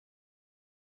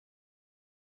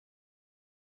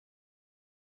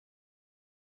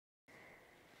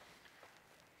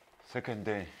Second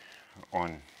day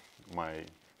on my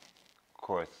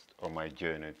quest or my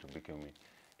journey to becoming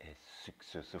a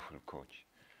successful coach.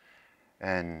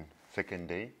 And second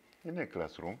day in a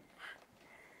classroom.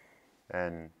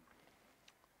 And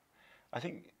I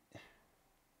think,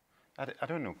 I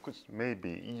don't know, because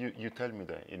maybe you tell me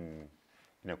that in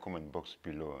a comment box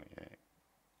below.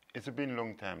 It's been a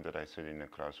long time that I sit in a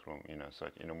classroom,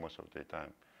 most of the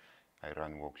time I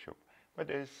run workshop. But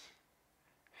there's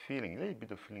feeling, a little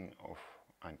bit of feeling of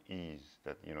unease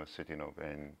that, sitting up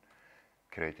and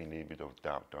creating a little bit of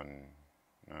doubt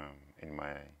in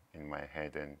my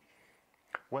head. And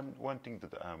one thing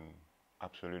that I'm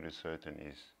absolutely certain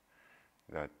is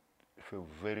that for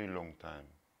a very long time,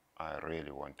 I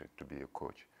really wanted to be a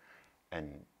coach.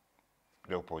 And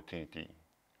the opportunity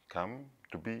came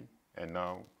to be, and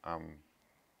now I'm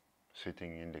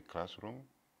sitting in the classroom.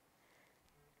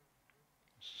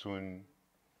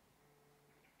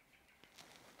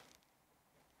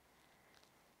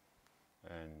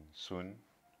 Soon,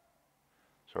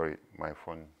 sorry, my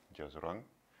phone just rang,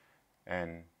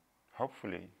 and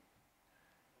hopefully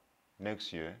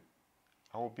next year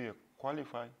I will be a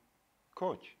qualified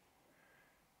coach.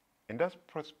 In that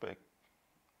prospect,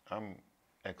 I'm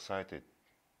excited.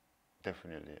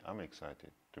 Definitely, I'm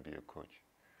excited to be a coach.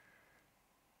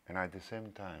 And at the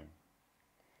same time,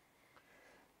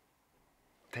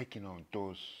 taking on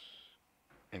those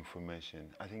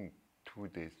information, I think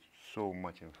there's so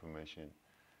much information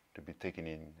to be taken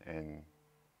in, and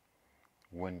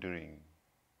wondering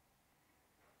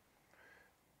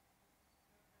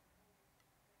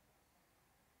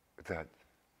that,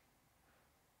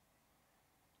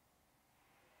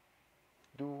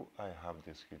 do I have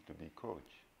the skill to be coach?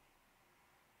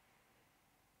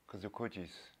 Because the coach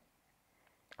is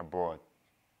about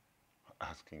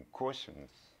asking questions.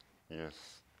 Yes,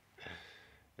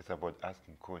 it's about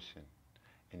asking questions,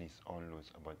 and it's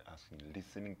always about asking,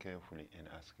 listening carefully and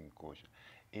asking questions.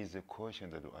 Is a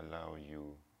question that will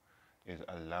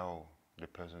allow the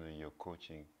person that you're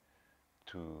coaching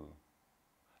to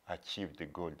achieve the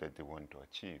goal that they want to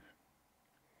achieve.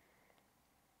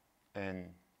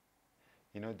 And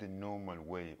the normal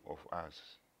way of us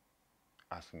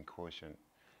asking questions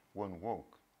won't work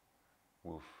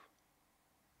with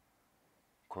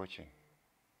coaching.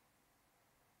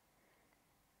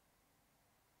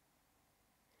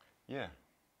 Yeah,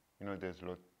 there's a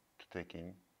lot to take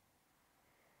in.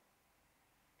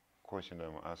 Question that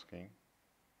I'm asking,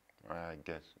 I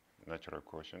guess, natural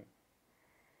question.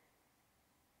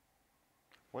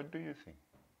 What do you think?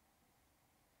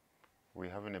 We're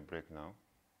having a break now.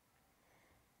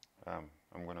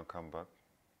 I'm going to come back,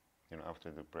 after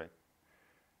the break,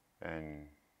 and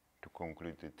to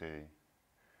conclude the day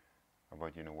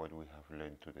about, what we have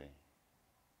learned today.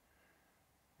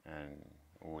 And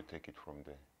we will take it from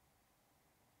there.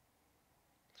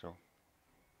 So,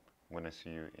 I'm going to see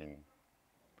you in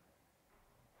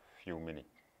few minutes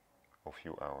or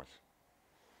few hours.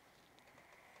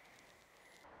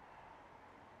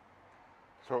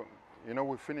 So,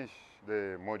 we finished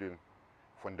the module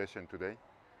foundation today,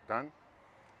 done.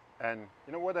 And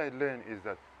what I learned is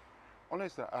that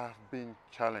honestly I've been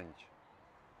challenged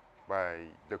by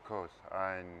the course,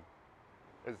 and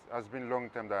it has been a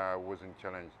long time that I wasn't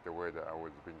challenged the way that I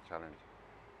was being challenged.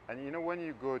 And when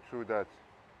you go through this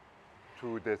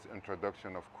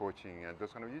introduction of coaching and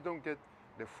those kind of, you don't get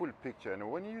the full picture. And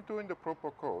when you're doing the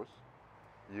proper course,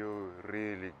 you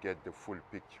really get the full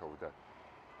picture of that.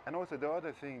 And also the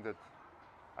other thing that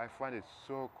I find it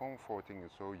so comforting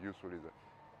and so useful is that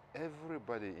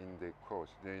everybody in the course,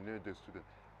 the students,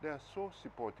 they are so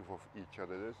supportive of each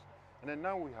other. And then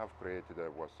now we have created a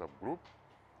WhatsApp group,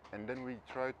 and then we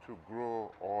try to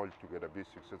grow all together, be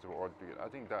successful all together. I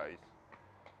think that is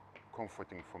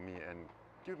comforting for me, and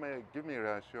give me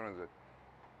reassurance that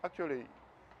actually,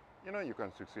 you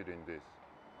can succeed in this.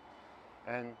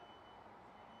 And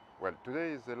well,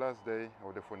 today is the last day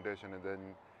of the foundation, and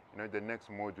then the next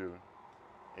module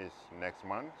is next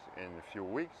month, in a few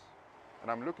weeks,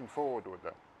 and I'm looking forward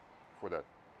for that.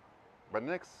 But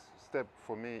next step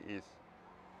for me is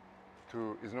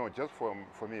not just for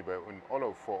me, but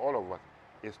for all of us,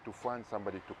 is to find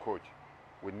somebody to coach.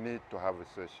 We need to have a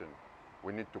session.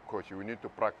 We need to coach. We need to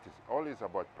practice. All is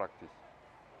about practice.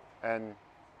 And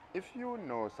if you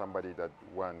know somebody that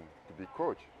wants to be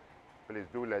coached, please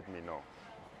do let me know.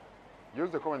 Use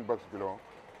the comment box below,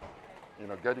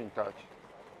 get in touch,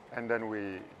 and then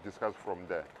we discuss from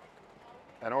there.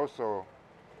 And also,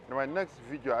 in my next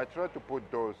video, I try to put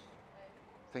those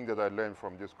things that I learned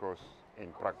from this course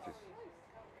in practice.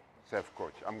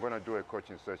 Self-coach. I'm going to do a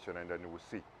coaching session, and then we'll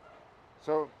see.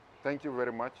 So, thank you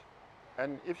very much.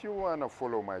 And if you want to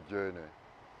follow my journey,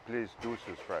 please do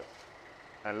subscribe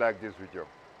and like this video.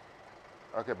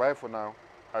 Okay, bye for now.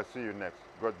 I'll see you next.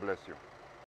 God bless you.